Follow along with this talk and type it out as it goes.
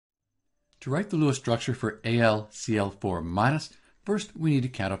To write the Lewis structure for AlCl4-, first we need to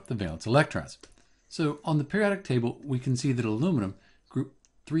count up the valence electrons. So on the periodic table, we can see that aluminum, group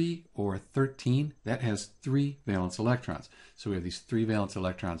 3 or 13, that has 3 valence electrons. So we have these 3 valence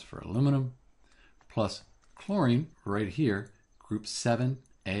electrons for aluminum, plus chlorine right here, group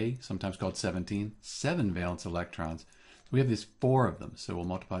 7A, sometimes called 17, 7 valence electrons. We have these 4 of them, so we'll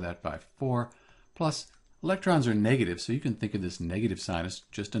multiply that by 4, plus electrons are negative, so you can think of this negative sign as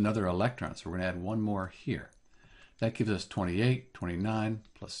just another electron. So we're going to add one more here. That gives us 28, 29,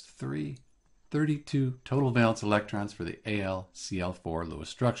 plus 3, 32 total valence electrons for the AlCl4 Lewis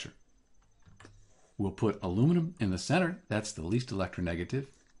structure. We'll put aluminum in the center, that's the least electronegative,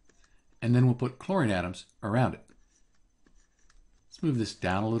 and then we'll put chlorine atoms around it. Let's move this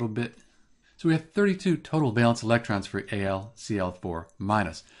down a little bit. So we have 32 total valence electrons for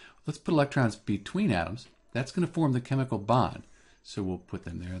AlCl4-. Let's put electrons between atoms. That's going to form the chemical bond. So we'll put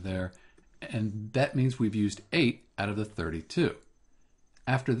them there, and that means we've used 8 out of the 32.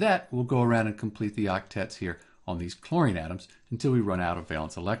 After that, we'll go around and complete the octets here on these chlorine atoms until we run out of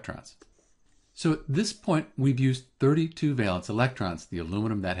valence electrons. So at this point, we've used 32 valence electrons, the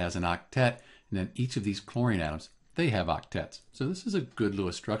aluminum that has an octet, and then each of these chlorine atoms, they have octets. So this is a good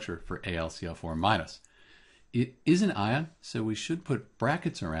Lewis structure for AlCl4-. It is an ion, so we should put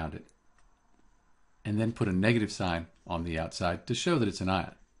brackets around it and then put a negative sign on the outside to show that it's an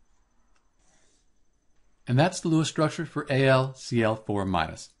ion. And that's the Lewis structure for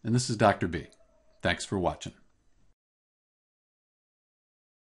AlCl4-. And this is Dr. B. Thanks for watching.